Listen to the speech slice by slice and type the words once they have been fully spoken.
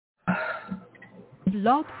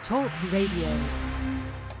Blog Talk Radio.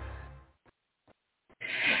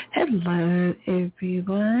 Hello,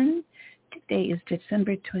 everyone. Today is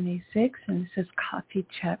December 26th, and this is Coffee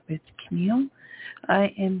Chat with Camille.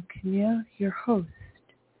 I am Camille, your host.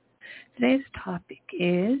 Today's topic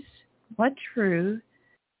is what drew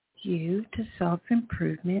you to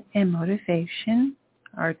self-improvement and motivation.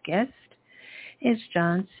 Our guest is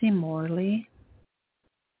John C. Morley,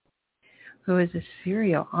 who is a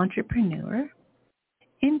serial entrepreneur,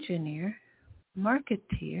 engineer,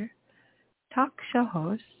 marketeer, talk show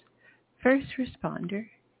host, first responder,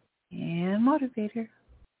 and motivator.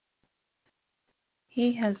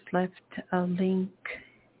 He has left a link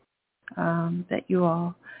that you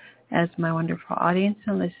all, as my wonderful audience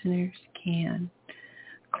and listeners, can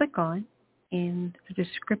click on in the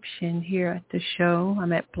description here at the show.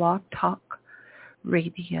 I'm at Blog Talk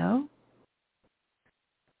Radio.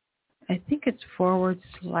 I think it's /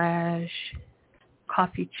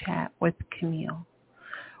 Coffee Chat with Camille.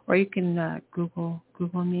 Or you can Google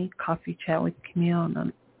me, Coffee Chat with Camille,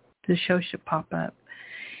 and the show should pop up.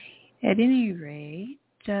 At any rate,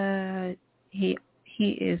 he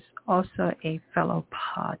is also a fellow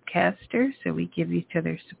podcaster, so we give each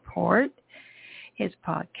other support. His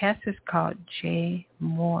podcast is called J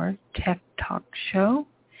Moore Tech Talk Show,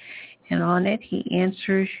 and on it he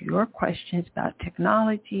answers your questions about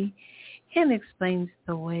technology and explains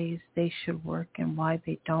the ways they should work and why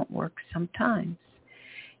they don't work sometimes.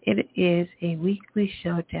 It is a weekly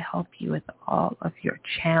show to help you with all of your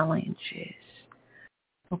challenges.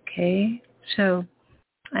 Okay, so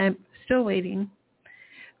I'm still waiting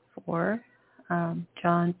for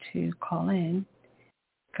John to call in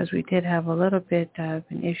because we did have a little bit of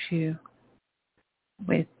an issue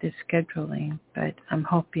with the scheduling, but I'm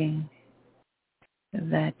hoping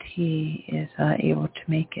that he is able to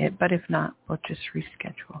make it. But if not, we'll just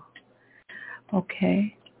reschedule.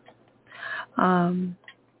 Okay.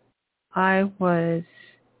 I was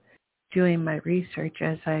doing my research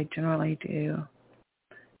as I generally do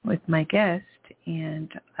with my guest, and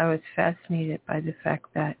I was fascinated by the fact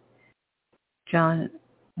that John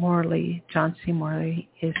C. Morley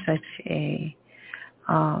is such a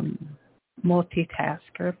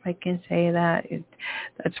multitasker, if I can say that.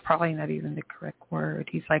 That's probably not even the correct word.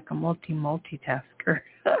 He's like a multitasker.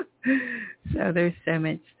 So there's so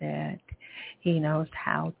much that he knows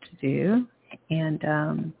how to do,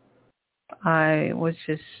 and I was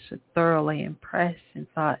just thoroughly impressed and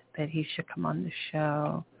thought that he should come on the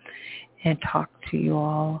show and talk to you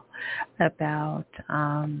all about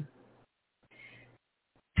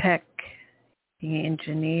tech, being an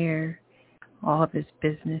engineer, all of his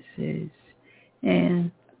businesses,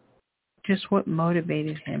 and just what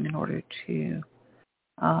motivated him in order to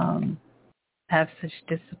have such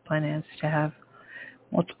discipline as to have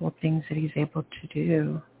multiple things that he's able to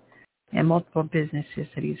do and multiple businesses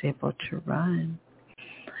that he's able to run.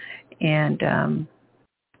 And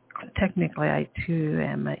technically, I too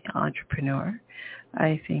am an entrepreneur.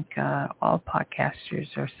 I think all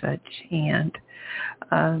podcasters are such, and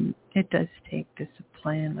it does take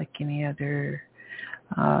discipline like any other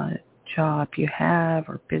job you have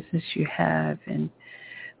or business you have, and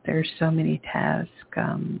there's so many tasks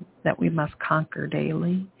that we must conquer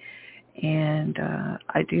daily. And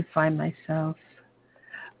I do find myself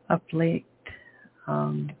up late,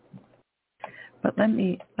 but let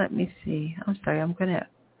me see. I'm sorry. I'm gonna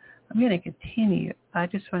continue. I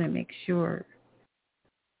just want to make sure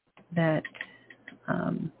that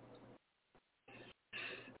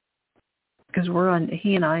because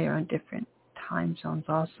he and I are on different time zones.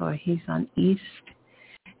 Also, he's on East,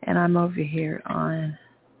 and I'm over here on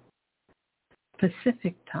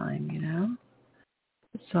Pacific time.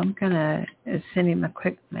 So I'm gonna send him a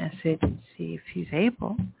quick message and see if he's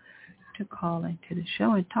able to call into the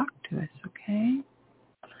show and talk to us, okay?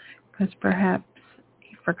 Because perhaps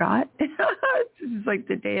he forgot. This is like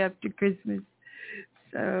the day after Christmas.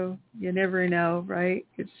 So you never know, right?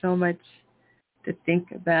 There's so much to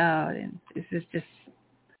think about, and this is just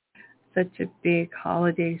such a big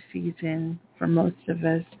holiday season for most of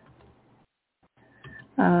us.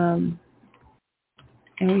 And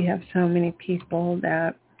we have so many people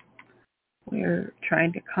that we're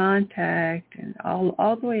trying to contact, and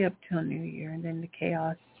all the way up till New Year, and then the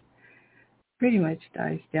chaos pretty much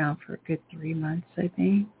dies down for a good 3 months, I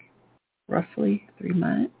think, roughly 3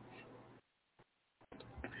 months.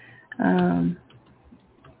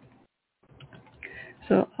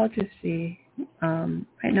 So I'll just see.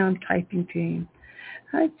 Right now I'm typing to him.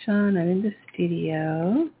 Hi, John. I'm in the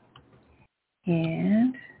studio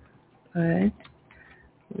and would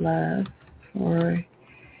love for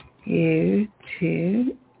you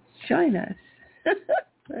to join us.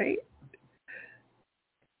 Right?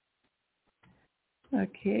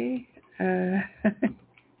 Okay.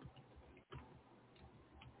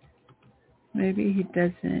 Maybe he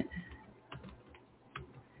doesn't.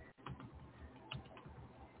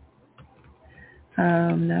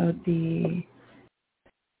 Know the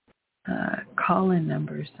call-in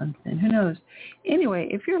number or something. Who knows? Anyway,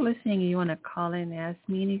 if you're listening and you want to call in and ask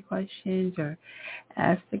me any questions or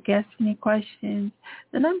ask the guest any questions,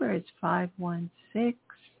 the number is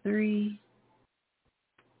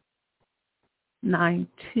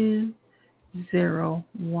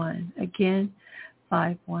 516-392-01. Again,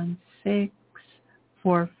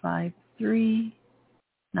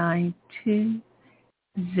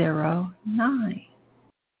 516-453-9209.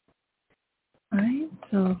 All right,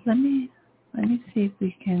 so let me see if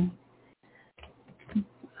we can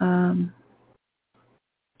all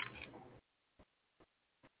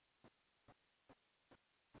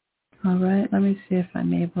right, let me see if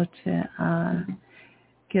I'm able to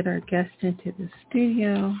get our guest into the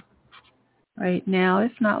studio right now.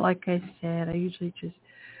 If not, like I said, I usually just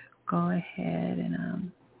go ahead and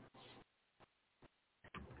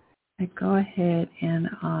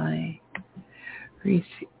I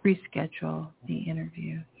reschedule the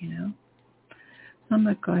interview, you know. So I'm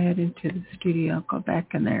going to go ahead into the studio. I'll go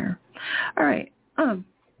back in there. All right.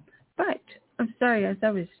 But I'm sorry, as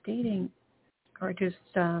I was stating or just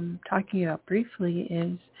talking about briefly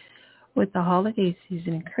is with the holiday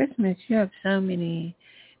season and Christmas, you have so many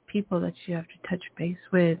people that you have to touch base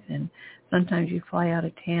with, and sometimes you fly out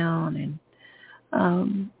of town, and,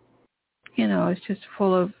 you know, it's just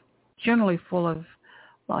generally full of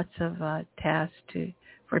lots of tasks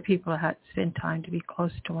for people to have to spend time to be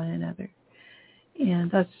close to one another.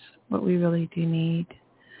 And that's what we really do need,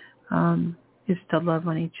 is to love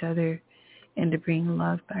on each other and to bring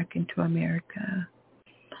love back into America.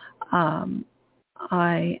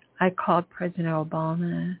 I called President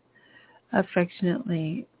Obama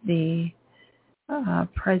affectionately the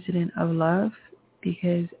President of Love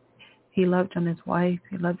because he loved on his wife,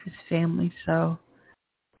 he loved his family so,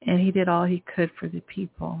 and he did all he could for the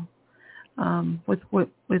people with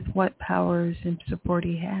what powers and support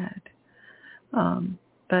he had.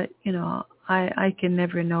 But, you know, I can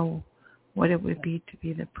never know what it would be to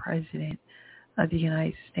be the President of the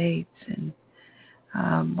United States. And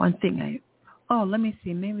one thing let me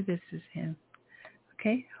see, maybe this is him.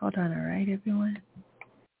 Okay, hold on, all right, everyone?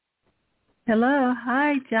 Hello,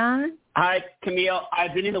 hi, John. Hi, Camille.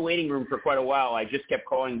 I've been in the waiting room for quite a while. I just kept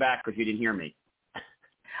calling back because you didn't hear me.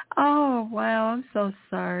 Oh, wow, I'm so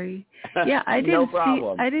sorry. Yeah, I didn't No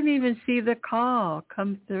problem. I didn't even see the call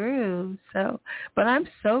come through. So, but I'm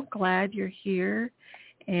so glad you're here,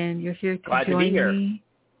 and you're here to Glad join to be here. me.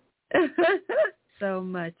 So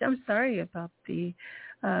much. I'm sorry about the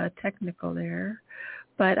technical error,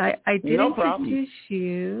 but I did introduce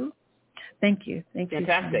you. Thank you. Thank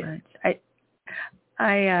Fantastic. you so much.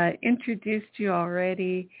 I introduced you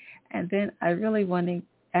already, and then I really want to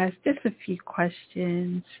ask just a few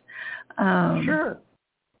questions. Sure.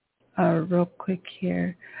 Real quick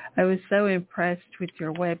here. I was so impressed with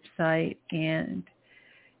your website and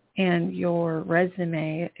your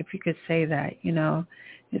resume, if you could say that, you know.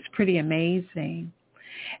 It's pretty amazing.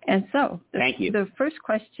 And so Thank you. The first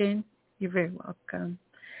question, you're very welcome.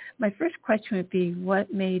 My first question would be,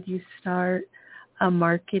 what made you start a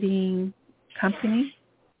marketing company?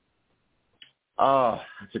 Oh,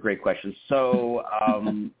 that's a great question. So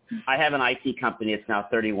I have an IT company. It's now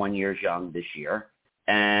 31 years young this year.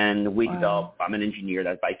 And we developed, I'm an engineer,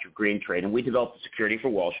 that's by degree and trade, and we developed security for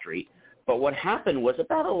Wall Street. But what happened was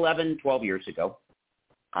about 11, 12 years ago,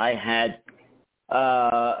 I had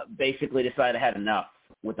basically decided I had enough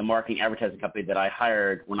with the marketing advertising company that I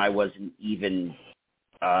hired when I wasn't even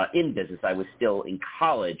in business. I was still in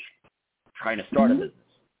college trying to start a business.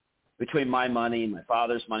 Between my money, my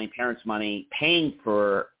father's money, parents' money, paying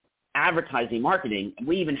for advertising, marketing, and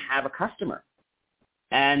we even have a customer.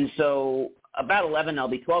 And so about 11, I'll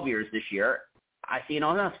be 12 years this year, I see,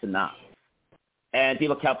 enough's enough. And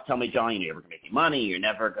people kept telling me, John, you're never going to make any money. You're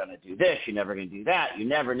never going to do this. You're never going to do that. You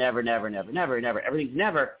never. Everything's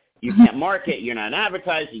never. You can't market. You're not an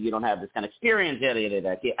advertiser. You don't have this kind of experience.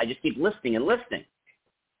 I just keep listing and listing.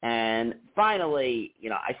 And finally,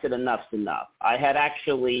 I said, enough's enough. I had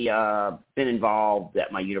actually been involved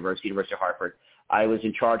at my University of Hartford. I was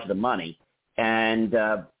in charge of the money. And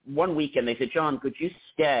one weekend they said, John, could you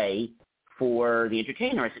stay for the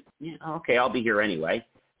entertainer? I said, yeah, okay, I'll be here anyway.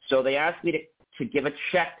 So they asked me to give a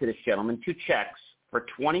check to this gentleman, 2 checks for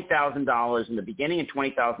 $20,000 in the beginning and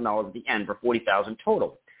 $20,000 at the end for $40,000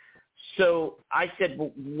 total. So I said,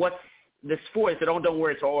 well, this for? I said, oh, don't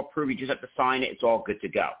worry, it's all approved. You just have to sign it. It's all good to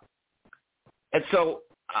go. And so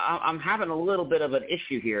I'm having a little bit of an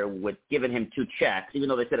issue here with giving him 2 checks, even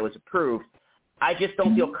though they said it was approved. I just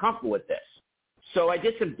don't feel comfortable with this. So I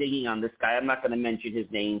did some digging on this guy. I'm not going to mention his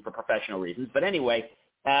name for professional reasons. But anyway,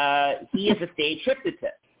 he is a stage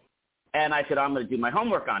hypnotist. And I said, I'm going to do my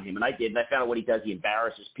homework on him. And I did. And I found out what he does. He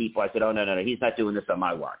embarrasses people. I said, oh, no, he's not doing this on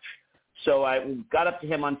my watch. So I got up to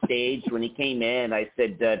him on stage when he came in. I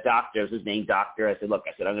said, Doctor, was his name, Doctor. I said, look,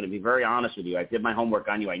 I'm going to be very honest with you. I did my homework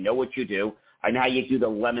on you. I know what you do. I know how you do the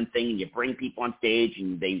lemon thing and you bring people on stage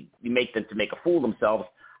and you make them to make a fool of themselves.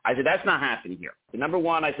 I said, that's not happening here. So number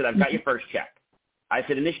one, I said, I've got your first check. I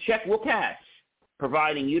said, and this check will cash,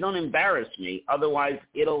 providing you don't embarrass me. Otherwise,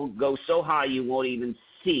 it'll go so high you won't even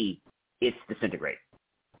see it's disintegrate.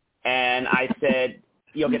 And I said,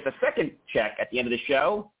 you'll get the second check at the end of the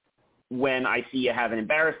show when I see you haven't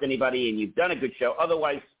embarrassed anybody and you've done a good show.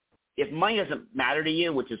 Otherwise, if money doesn't matter to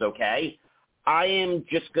you, which is okay, I am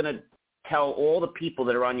just going to tell all the people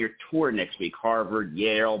that are on your tour next week, Harvard,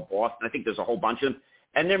 Yale, Boston, I think there's a whole bunch of them,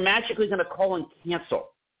 and they're magically going to call and cancel.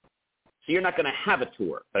 So you're not going to have a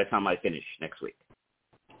tour by the time I finish next week.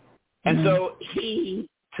 And so he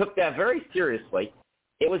took that very seriously.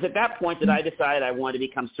 It was at that point that I decided I wanted to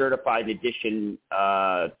become certified in addition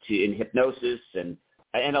in hypnosis and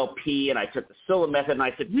NLP, and I took the Scylla method, and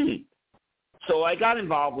I said, So I got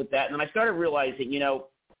involved with that, and then I started realizing,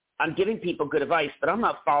 I'm giving people good advice, but I'm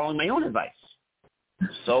not following my own advice.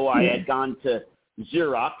 So I had gone to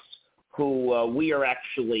Xerox, who we are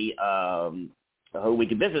actually who we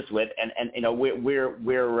do business with, and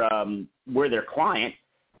we're their client.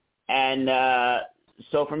 And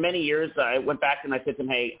so for many years, I went back and I said to them,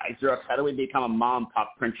 hey, Xerox, how do we become a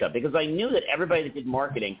mom-pop print shop? Because I knew that everybody that did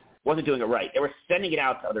marketing wasn't doing it right. They were sending it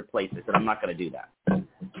out to other places, and I'm not going to do that.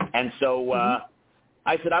 And so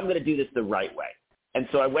I said, I'm going to do this the right way. And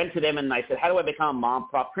so I went to them and I said, how do I become a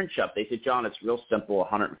mom-pop print shop? They said, John, it's real simple,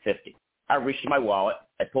 $150. I reached in my wallet.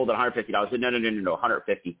 I pulled out $150. I said, no,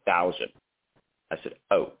 $150,000. I said,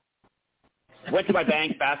 oh. Went to my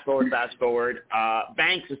bank, fast forward. Banks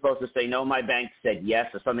are supposed to say no. My bank said yes,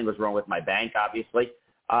 so something was wrong with my bank, obviously.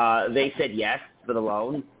 They said yes for the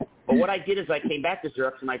loan. But what I did is I came back to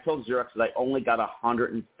Xerox, and I told Xerox that I only got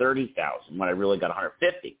 $130,000 when I really got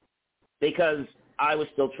 $150,000 because I was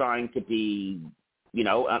still trying to be, an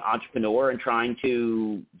entrepreneur and trying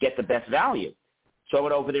to get the best value. So I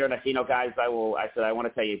went over there and I said, guys, I said, I want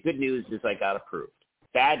to tell you, good news is I got approved.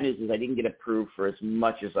 Bad news is I didn't get approved for as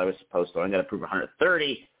much as I was supposed to. I got approved for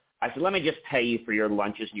 $130,000. I said, let me just pay you for your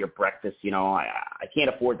lunches and your breakfast. I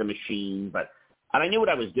can't afford the machine, and I knew what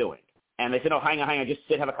I was doing. And they said, oh, hang on, just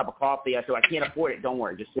sit, have a cup of coffee. I said, I can't afford it. Don't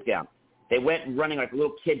worry, just sit down. They went running like a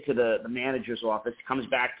little kid to the manager's office, comes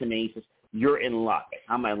back to me, says, you're in luck.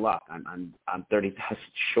 How am I in luck? I'm $30,000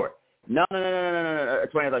 short. No,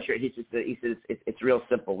 $20,000 short. He says it's real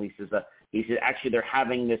simple. He says actually they're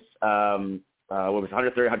having this what was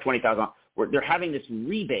it, $120,000. They're having this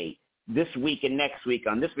rebate this week and next week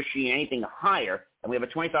on this machine, anything higher, and we have a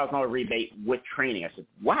 $20,000 rebate with training. I said,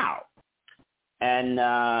 wow. And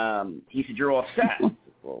he said, you're all set. I said,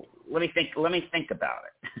 well, let me think about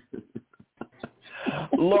it.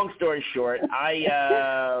 Long story short,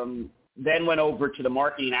 I then went over to the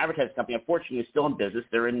marketing and advertising company. Unfortunately, it's still in business.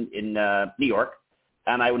 They're in New York.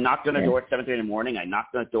 And I knocked on the door at 7:30 in the morning. I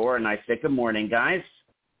knocked on the door, and I said, good morning, guys.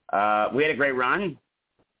 We had a great run,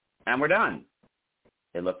 and we're done.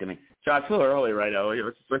 They looked at me. John, it's a little early right now.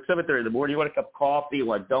 It's like 7:30 in the morning. You want a cup of coffee? You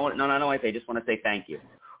want a donut? No. I just want to say thank you.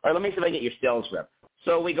 All right, let me see if I can get your sales rep.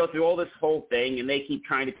 So we go through all this whole thing, and they keep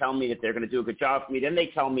trying to tell me that they're going to do a good job for me. Then they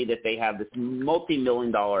tell me that they have this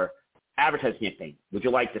multi-million-dollar advertising campaign. Would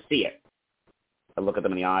you like to see it? I look at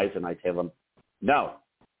them in the eyes, and I tell them, no.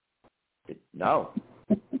 No.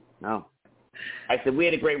 I said, we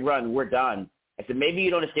had a great run. We're done. I said, maybe you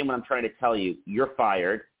don't understand what I'm trying to tell you. You're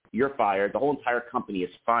fired. You're fired. The whole entire company is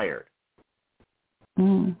fired.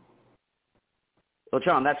 Well,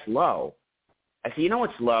 John, that's low. I said, you know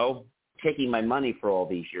what's low? Taking my money for all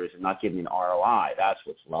these years and not giving me an ROI. That's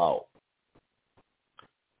what's low.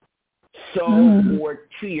 So for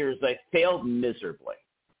 2 years, I failed miserably.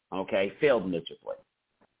 I've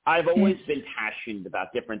always been passionate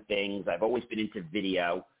about different things. I've always been into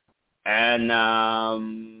video. And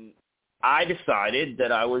I decided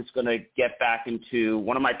that I was going to get back into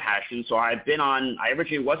one of my passions. So I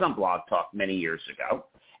originally was on Blog Talk many years ago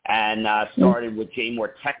and started with Jay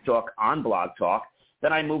Moore Tech Talk on Blog Talk.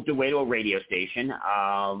 Then I moved away to a radio station.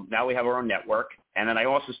 Now we have our own network. And then I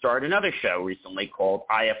also started another show recently called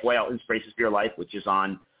IF Whale, Inspirations for Your Life, which is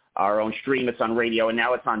on our own stream. It's on radio, and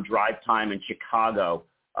now it's on Drive Time in Chicago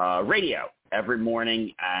radio every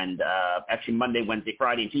morning, and actually Monday, Wednesday,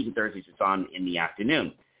 Friday, and Tuesday, Thursdays it's on in the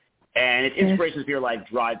afternoon. And it's Inspirations for Your Life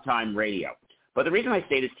Drive Time Radio. But the reason I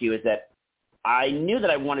say this to you is that I knew that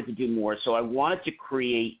I wanted to do more, so I wanted to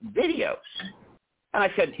create videos. And I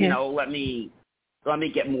said, let me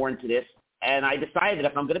get more into this. And I decided that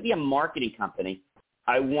if I'm going to be a marketing company,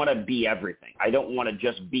 I want to be everything. I don't want to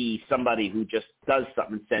just be somebody who just does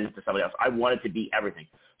something and sends it to somebody else. I want it to be everything.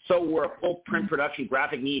 So we're a full print production,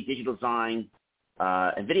 graphic media, digital design,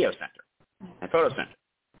 and video center, and photo center.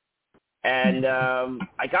 And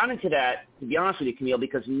I got into that, to be honest with you, Camille,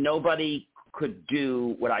 because nobody could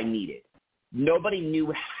do what I needed. Nobody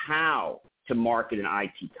knew how to market an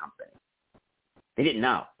IT company. They didn't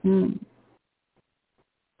know.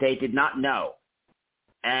 They did not know.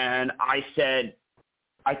 And I said,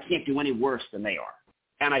 I can't do any worse than they are.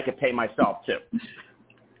 And I could pay myself too.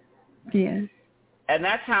 Yes. And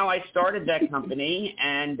that's how I started that company.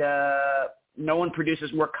 And no one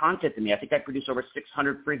produces more content than me. I think I produce over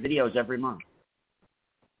 600 free videos every month.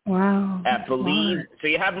 Wow. At Believe. So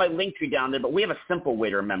you have my link tree down there, but we have a simple way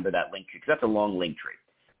to remember that link tree because that's a long link tree.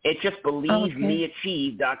 It's just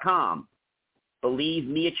believemeachieve.com.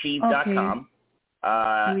 Believemeachieve.com.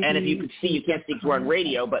 And if you can see, you can't see because we're on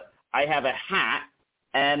radio, but I have a hat,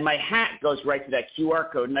 and my hat goes right to that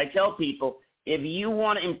QR code. And I tell people, if you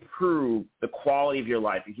want to improve the quality of your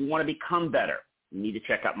life, if you want to become better, you need to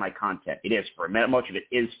check out my content. It is free. Much of it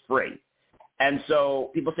is free. And so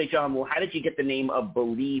people say, John, well, how did you get the name of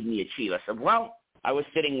Believe Me Achieve? I said, well, I was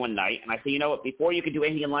sitting one night, and I said, you know what, before you can do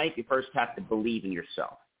anything in life, you first have to believe in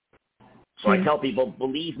yourself. So I tell people,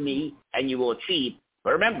 believe me, and you will achieve.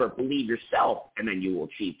 But remember, believe yourself, and then you will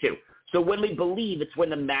achieve too. So when we believe, it's when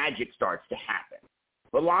the magic starts to happen.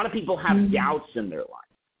 But a lot of people have doubts in their life.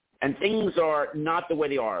 And things are not the way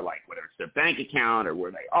they are, like whether it's their bank account or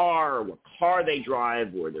where they are or what car they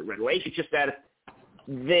drive or their relationship status.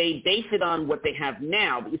 They base it on what they have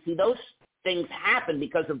now. But you see, those things happen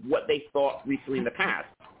because of what they thought recently in the past.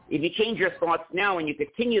 If you change your thoughts now and you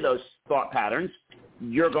continue those thought patterns,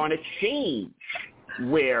 you're going to change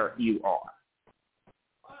where you are.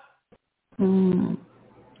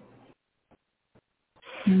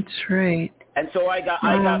 That's right. And so I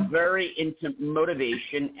got very into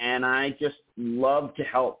motivation, and I just love to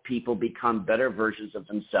help people become better versions of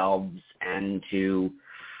themselves and to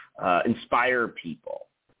inspire people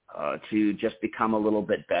to just become a little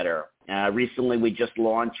bit better. Recently, we just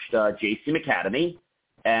launched JCM Academy,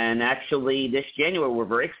 and actually this January, we're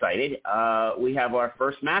very excited. We have our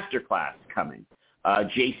first masterclass coming.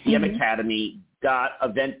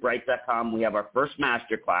 JCMacademy.eventbrite.com. We have our first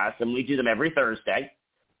masterclass, and we do them every Thursday.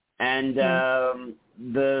 And the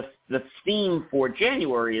theme for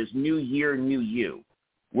January is New Year, New You.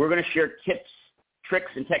 We're going to share tips,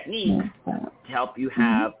 tricks, and techniques to help you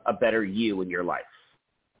have a better you in your life.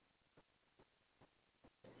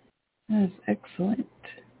 That's excellent.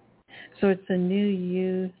 So it's a new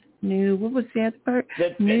you, what was the other part?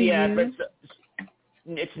 It's New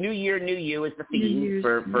Year, New You is the theme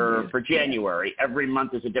for January. Every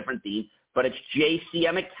month is a different theme, but it's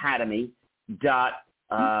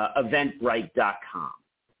jcmacademy.eventbrite.com.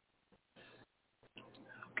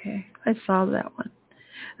 Okay, I saw that one.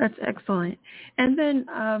 That's excellent. And then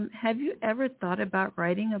have you ever thought about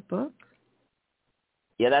writing a book?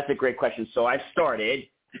 Yeah, that's a great question. So I've started.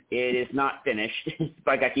 It is not finished. It's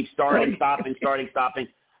like I keep starting, stopping.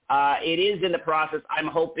 It is in the process. I'm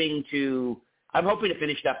hoping to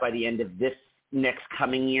finish that by the end of this next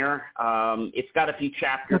coming year. It's got a few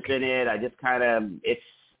chapters in it. I just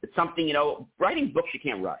it's something, writing books you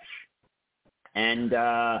can't rush. And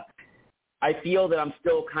I feel that I'm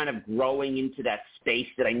still kind of growing into that space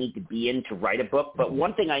that I need to be in to write a book. But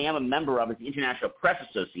one thing I am a member of is the International Press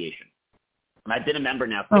Association. And I've been a member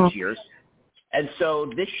now 6 years. And so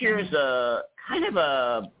this year is a kind of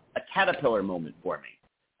a caterpillar moment for me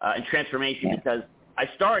in transformation because I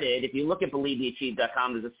started, if you look at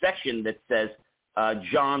BelieveMeAchieve.com, there's a section that says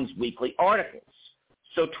John's Weekly Articles.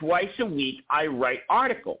 So twice a week I write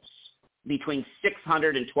articles between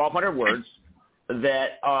 600 and 1,200 words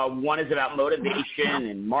that one is about motivation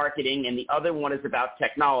and marketing and the other one is about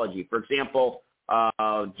technology. For example,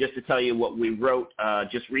 just to tell you what we wrote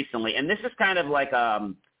just recently, and this is kind of like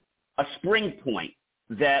a spring point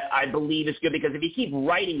that I believe is good because if you keep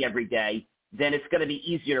writing every day, then it's going to be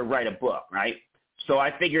easier to write a book, right? So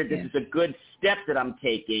I figured this is a good step that I'm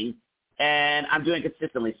taking, and I'm doing it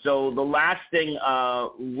consistently. So the last thing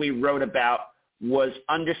we wrote about was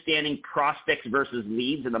understanding prospects versus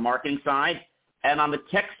leads in the marketing side. And on the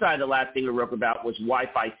tech side, the last thing we wrote about was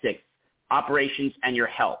Wi-Fi 6, operations and your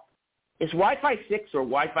health. Is Wi-Fi 6 or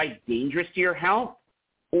Wi-Fi dangerous to your health?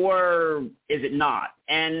 or is it not?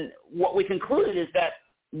 And what we concluded is that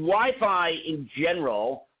Wi-Fi in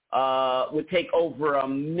general would take over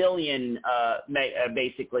 1 million,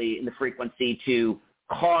 basically, in the frequency to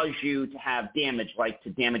cause you to have damage, like to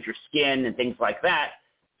damage your skin and things like that.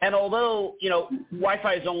 And although,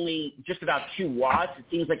 Wi-Fi is only just about 2 watts, it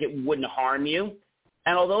seems like it wouldn't harm you.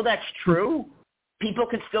 And although that's true, people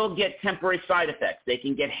can still get temporary side effects. They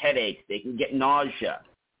can get headaches. They can get nausea,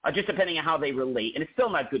 just depending on how they relate. And it's still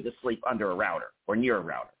not good to sleep under a router or near a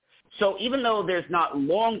router. So even though there's not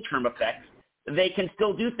long-term effects, they can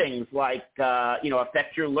still do things like,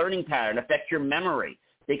 affect your learning pattern, affect your memory,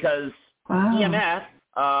 because EMF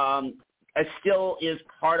still is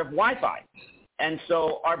part of Wi-Fi. And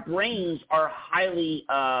so our brains are highly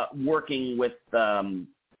working with, our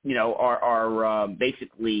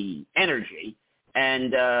basically energy.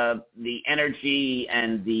 And the energy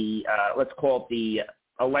and the, let's call it the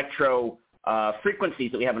electro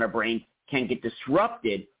frequencies that we have in our brain can get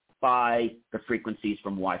disrupted by the frequencies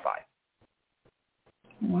from Wi-Fi.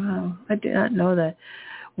 Wow, I did not know that.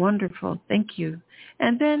 Wonderful, thank you.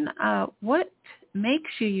 And then what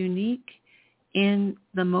makes you unique in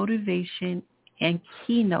the motivation and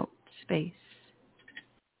keynote space?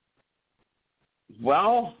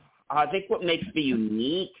 Well, I think what makes me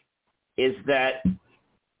unique is that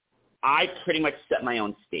I pretty much set my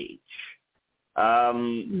own stage.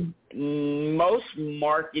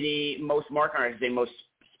 Most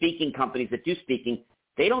speaking companies that do speaking,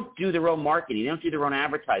 they don't do their own marketing. They don't do their own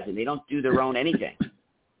advertising. They don't do their own anything.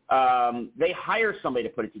 They hire somebody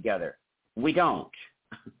to put it together. We don't.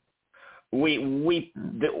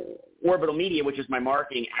 The Orbital Media, which is my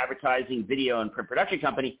marketing, advertising, video, and print production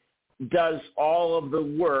company, does all of the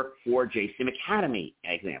work for JSIM Academy,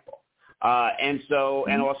 an example. And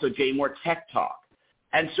also J Moore Tech Talk.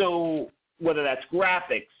 And so whether that's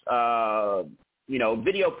graphics,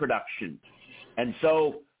 video production. And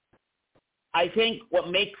so I think what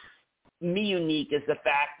makes me unique is the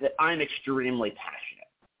fact that I'm extremely passionate.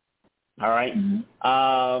 All right.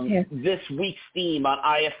 Mm-hmm. This week's theme on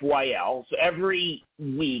IFYL. So every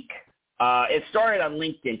week, it started on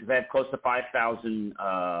LinkedIn because I have close to 5,000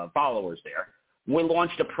 followers there. We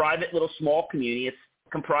launched a private little small community. It's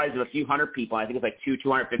comprised of a few hundred people. I think it's like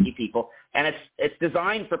 250 people. And it's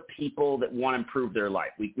designed for people that want to improve their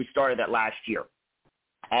life. We started that last year.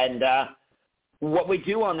 And what we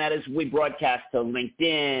do on that is we broadcast to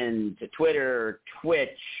LinkedIn, to Twitter,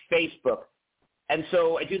 Twitch, Facebook. And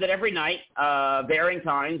so I do that every night, varying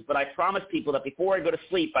times, but I promise people that before I go to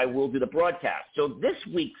sleep, I will do the broadcast. So this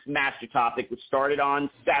week's master topic, which started on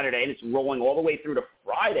Saturday, and it's rolling all the way through to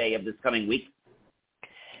Friday of this coming week,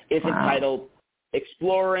 is entitled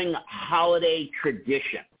Exploring Holiday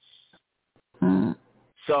Traditions.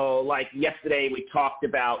 So like yesterday, we talked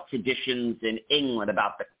about traditions in England,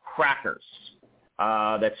 about the crackers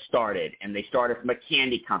that started, and they started from a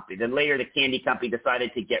candy company. Then later, the candy company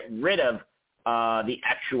decided to get rid of the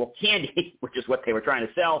actual candy, which is what they were trying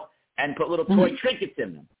to sell, and put little toy trinkets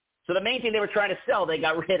in them. So the main thing they were trying to sell, they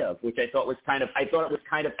got rid of, which I thought was kind of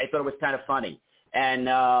funny. And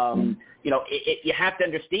you have to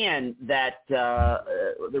understand that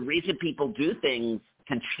the reason people do things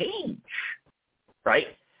can change,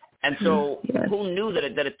 right? And so who knew that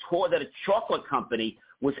a chocolate company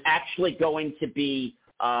was actually going to be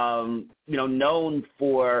known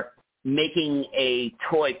for making a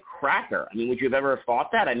toy cracker? I mean, would you have ever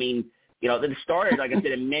thought that? I mean, it started, like I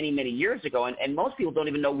said, many, many years ago, and most people don't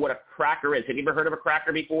even know what a cracker is. Have you ever heard of a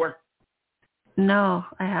cracker before? No,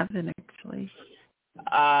 I haven't actually.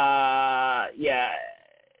 Yeah.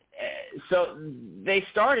 So they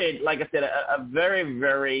started, like I said, a very,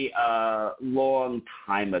 very long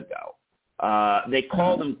time ago. They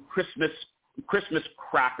call them Christmas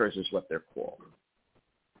crackers is what they're called.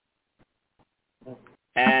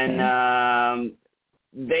 And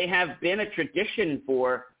they have been a tradition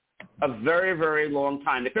for a very, very long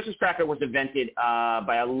time. The Christmas cracker was invented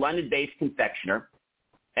by a London-based confectioner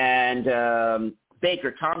and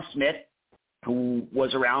baker, Tom Smith, who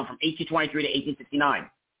was around from 1823 to 1869.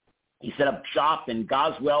 He set up shop in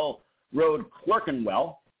Goswell Road,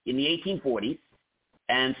 Clerkenwell, in the 1840s,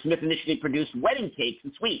 and Smith initially produced wedding cakes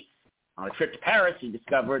and sweets. On a trip to Paris, he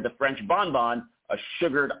discovered the French bonbon, a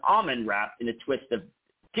sugared almond wrapped in a twist of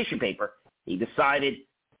tissue paper. He decided,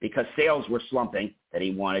 because sales were slumping, that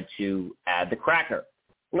he wanted to add the cracker.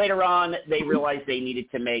 Later on, they realized they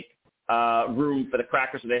needed to make room for the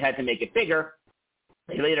cracker, so they had to make it bigger.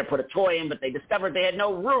 They later put a toy in, but they discovered they had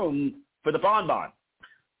no room for the bonbon.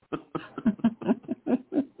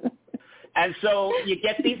 And so we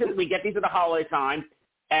get these at the holiday time,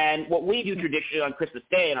 and what we do traditionally on Christmas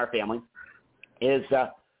Day in our family is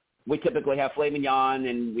we typically have filet mignon,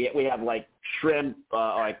 and we have like shrimp,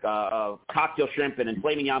 cocktail shrimp and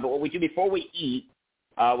filet mignon. But what we do before we eat,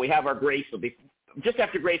 we have our grace. So just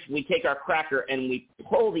after grace, we take our cracker and we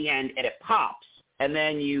pull the end, and it pops. And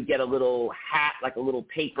then you get a little hat, like a little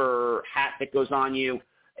paper hat that goes on you.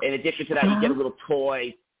 In addition to that, you get a little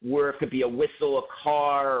toy where it could be a whistle, a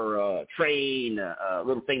car, or a train, a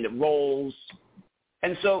little thing that rolls.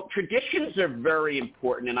 And so traditions are very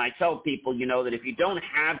important. And I tell people, that if you don't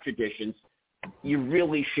have traditions, you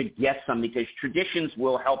really should get some, because traditions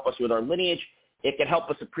will help us with our lineage. It can help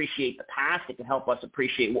us appreciate the past. It can help us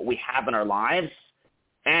appreciate what we have in our lives.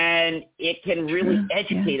 And it can really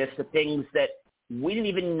educate us to things that we didn't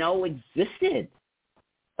even know existed.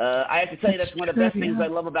 I have to tell you, that's one of the best things I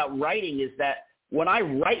love about writing is that when I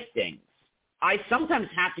write things, I sometimes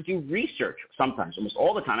have to do research. Sometimes, almost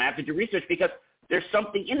all the time, I have to do research because there's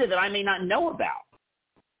something in it that I may not know about.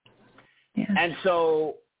 Yeah. And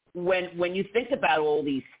so when you think about all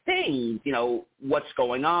these things, what's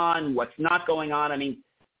going on, what's not going on, I mean,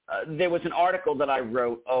 there was an article that I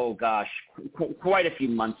wrote, quite a few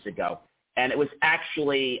months ago. And it was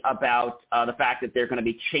actually about the fact that they're going to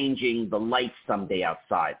be changing the lights someday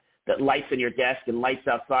outside, that lights on your desk and lights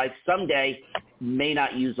outside someday may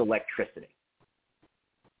not use electricity.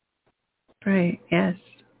 Right, yes.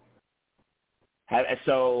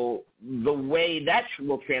 So the way that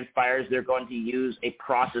will transpire is they're going to use a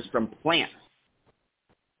process from plants,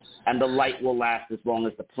 and the light will last as long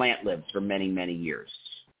as the plant lives for many, many years.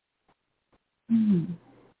 Mm-hmm.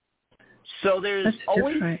 So there's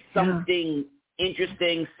always something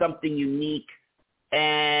interesting, something unique,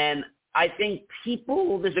 and I think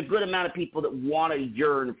there's a good amount of people that want to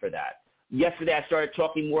yearn for that. Yesterday I started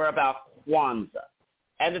talking more about Kwanzaa.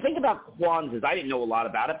 And the thing about Kwanzaa is I didn't know a lot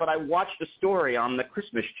about it, but I watched a story on the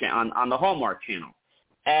Christmas on the Hallmark Channel.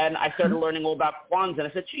 And I started learning all about Kwanzaa, and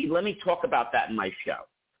I said, let me talk about that in my show.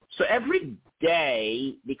 So every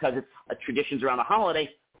day, because it's traditions around the holiday,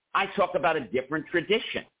 I talk about a different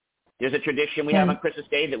tradition. There's a tradition we have on Christmas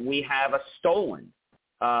Day that we have a stollen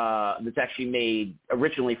that's actually made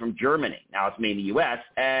originally from Germany. Now it's made in the U.S.,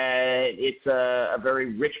 and it's a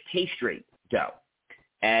very rich pastry dough.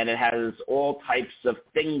 And it has all types of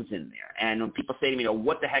things in there. And when people say to me,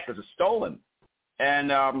 what the heck is a stollen? And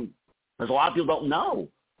there's a lot of people don't know,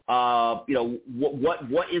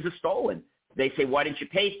 what is a stollen? They say, why didn't you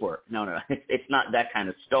pay for it? No, it's not that kind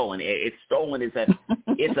of stollen. It's stollen is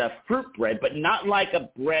it's a fruit bread, but not like a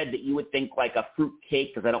bread that you would think like a fruit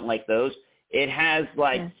cake, because I don't like those. It has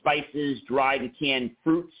spices, dried and canned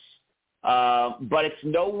fruits, but it's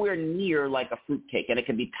nowhere near like a fruit cake, and it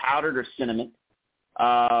can be powdered or cinnamon.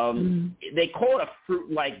 They call it a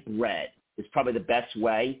fruit-like bread is probably the best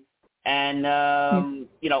way. And,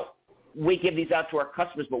 we give these out to our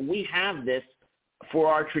customers, but we have this for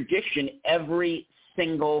our tradition every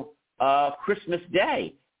single Christmas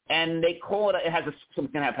Day. And they call it, it has some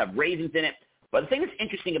kind of have raisins in it. But the thing that's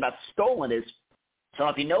interesting about stollen is, I don't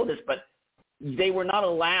know if you know this, but they were not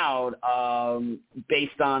allowed,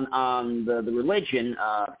 based on the religion,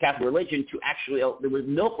 Catholic religion, to actually,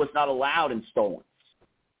 milk was not allowed in stollens.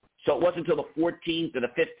 So it wasn't until the 14th or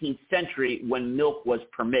the 15th century when milk was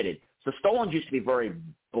permitted. So stollens used to be very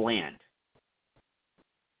bland.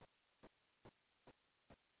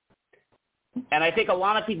 And I think a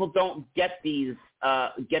lot of people don't get these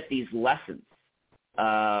lessons.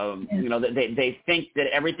 They think that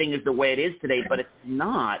everything is the way it is today, but it's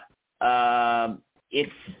not.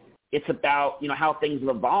 It's about how things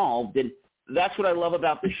have evolved, and that's what I love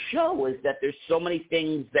about the show is that there's so many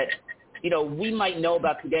things that we might know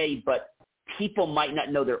about today, but people might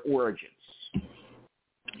not know their origins.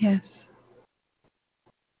 Yes.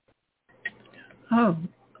 Oh,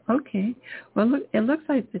 okay. Well, look, it looks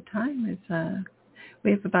like the time is,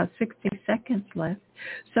 we have about 60 seconds left.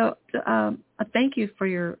 So thank you for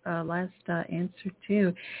your last answer,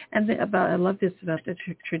 too. And I love this about the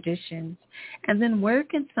traditions. And then where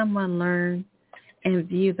can someone learn and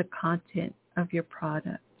view the content of your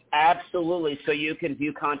product? Absolutely. So you can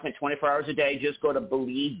view content 24 hours a day. Just go to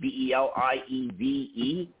Believe,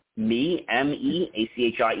 BELIEVE, MEACHIEVE.com.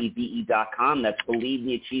 That's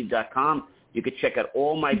BelieveMeAchieve.com. You can check out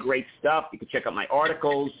all my great stuff. You can check out my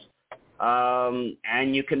articles.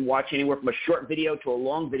 And you can watch anywhere from a short video to a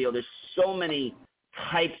long video. There's so many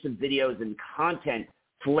types of videos and content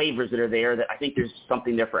flavors that are there that I think there's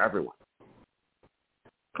something there for everyone.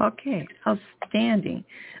 Okay. Outstanding.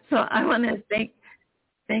 So I want to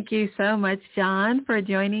thank you so much, John, for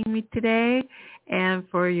joining me today and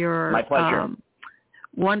for your my pleasure.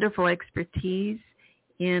 Wonderful expertise.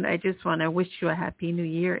 And I just want to wish you a happy new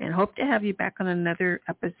year and hope to have you back on another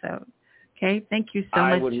episode. Okay. Thank you so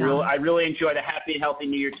much, John. I really enjoyed a happy and healthy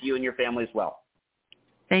New Year to you and your family as well.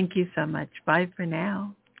 Thank you so much. Bye for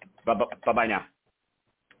now. Bye-bye now.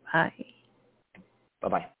 Bye.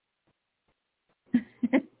 Bye-bye.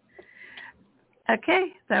 Okay,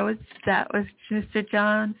 that was Mr.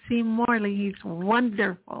 John C. Morley. He's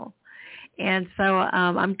wonderful. And so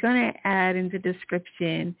I'm going to add in the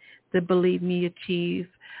description the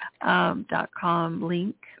BelieveMeAchieve.com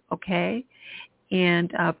link, okay?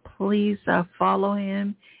 And please follow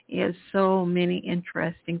him. He has so many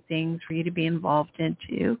interesting things for you to be involved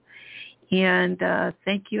into. And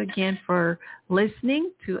thank you again for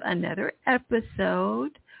listening to another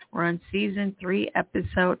episode. We're on Season 3,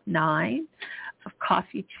 Episode 9 of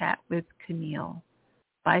Coffee Chat with Camille.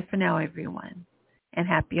 Bye for now, everyone, and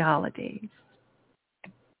happy holidays.